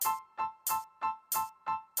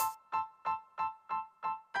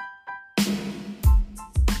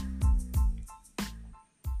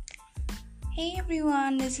Hey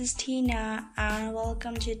everyone, this is Tina and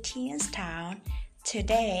welcome to Tina's Town.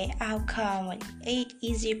 Today I'll come with 8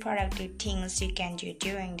 easy productive things you can do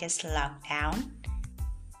during this lockdown.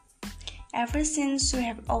 Ever since we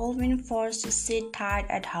have all been forced to sit tight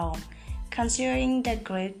at home, considering the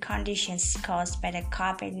great conditions caused by the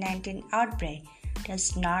COVID-19 outbreak,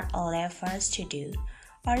 there's not a lot for us to do.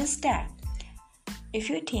 What is that? If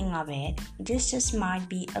you think of it, this just might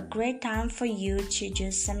be a great time for you to do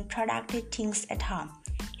some productive things at home.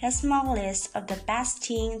 Here's my list of the best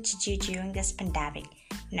things to do during this pandemic.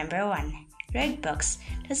 Number 1. Read books.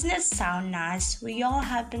 Doesn't it sound nice? We all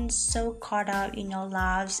have been so caught up in our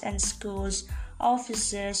lives and schools,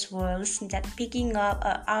 offices, works that picking up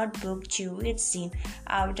an art book to read seems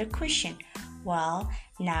out of the question. Well,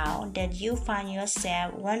 now that you find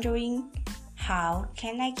yourself wondering, how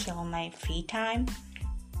can I kill my free time?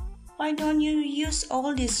 Why don't you use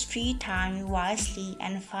all this free time wisely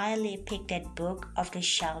and finally pick that book off the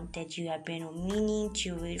shelf that you have been meaning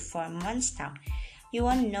to read for months now? You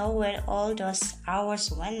won't know where all those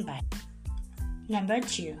hours went by. Number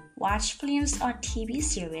 2. Watch films or TV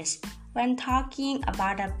series. When talking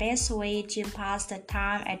about the best way to pass the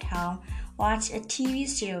time at home, watch a TV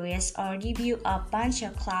series or review a bunch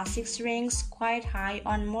of classics ranks quite high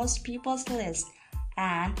on most people's list.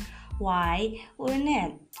 And why wouldn't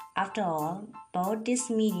it? After all, both these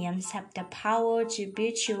mediums have the power to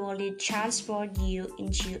virtually transport you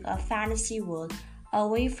into a fantasy world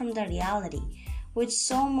away from the reality. With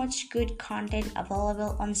so much good content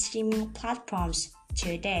available on streaming platforms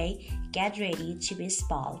today, get ready to be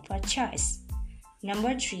spoiled for choice.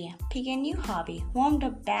 Number 3. Pick a new hobby. One of the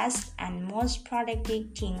best and most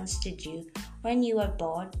productive things to do when you are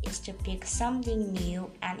bored is to pick something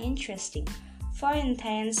new and interesting. For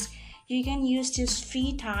instance, you can use this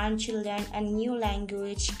free time to learn a new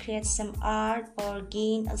language, create some art, or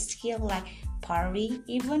gain a skill like pottery,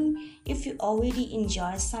 even if you already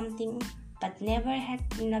enjoy something but never had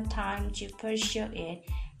enough time to pursue it.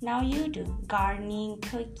 Now you do. Gardening,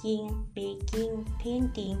 cooking, baking,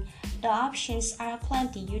 painting. The options are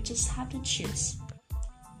plenty, you just have to choose.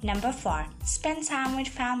 Number 4. Spend time with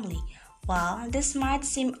family. Well, this might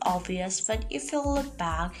seem obvious, but if you look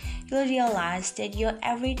back, you'll realize that your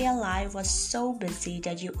everyday life was so busy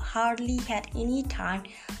that you hardly had any time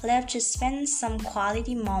left to spend some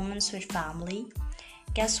quality moments with family.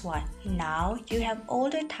 Guess what? Now you have all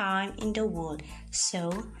the time in the world,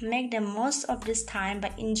 so make the most of this time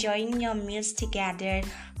by enjoying your meals together,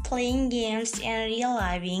 playing games, and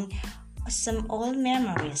reliving some old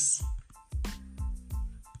memories.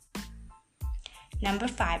 Number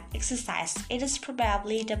 5. Exercise. It is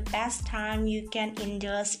probably the best time you can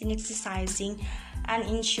indulge in exercising and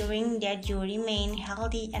ensuring that you remain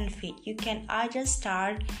healthy and fit. You can either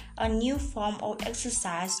start a new form of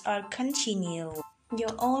exercise or continue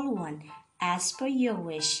your old one as per your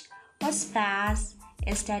wish. What's best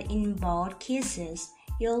is that in both cases,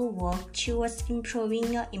 you'll work towards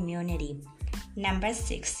improving your immunity. Number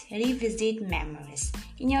 6. Revisit memories.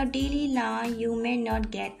 In your daily life, you may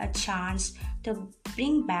not get a chance to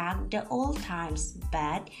bring back the old times,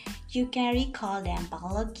 but you can recall them by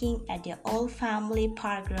looking at your old family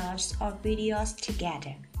photographs or videos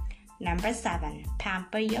together. Number 7.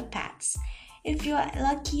 Pamper your pets. If you are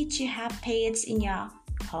lucky to have pets in your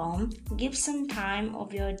home, give some time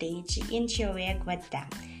of your day to interact with them.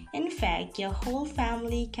 In fact, your whole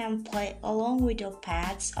family can play along with your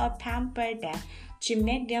pets or pamper them to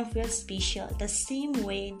make them feel special the same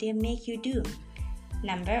way they make you do.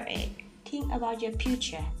 Number 8. Think about your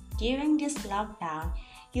future. During this lockdown,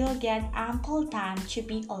 you'll get ample time to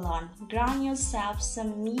be alone. Grant yourself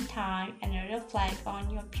some me time and reflect on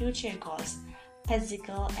your future goals,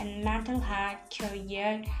 physical and mental health,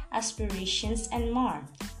 career aspirations, and more.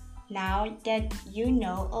 Now that you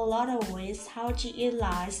know a lot of ways how to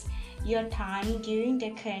utilize your time during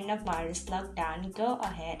the coronavirus lockdown, go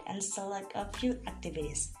ahead and select a few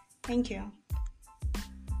activities. Thank you.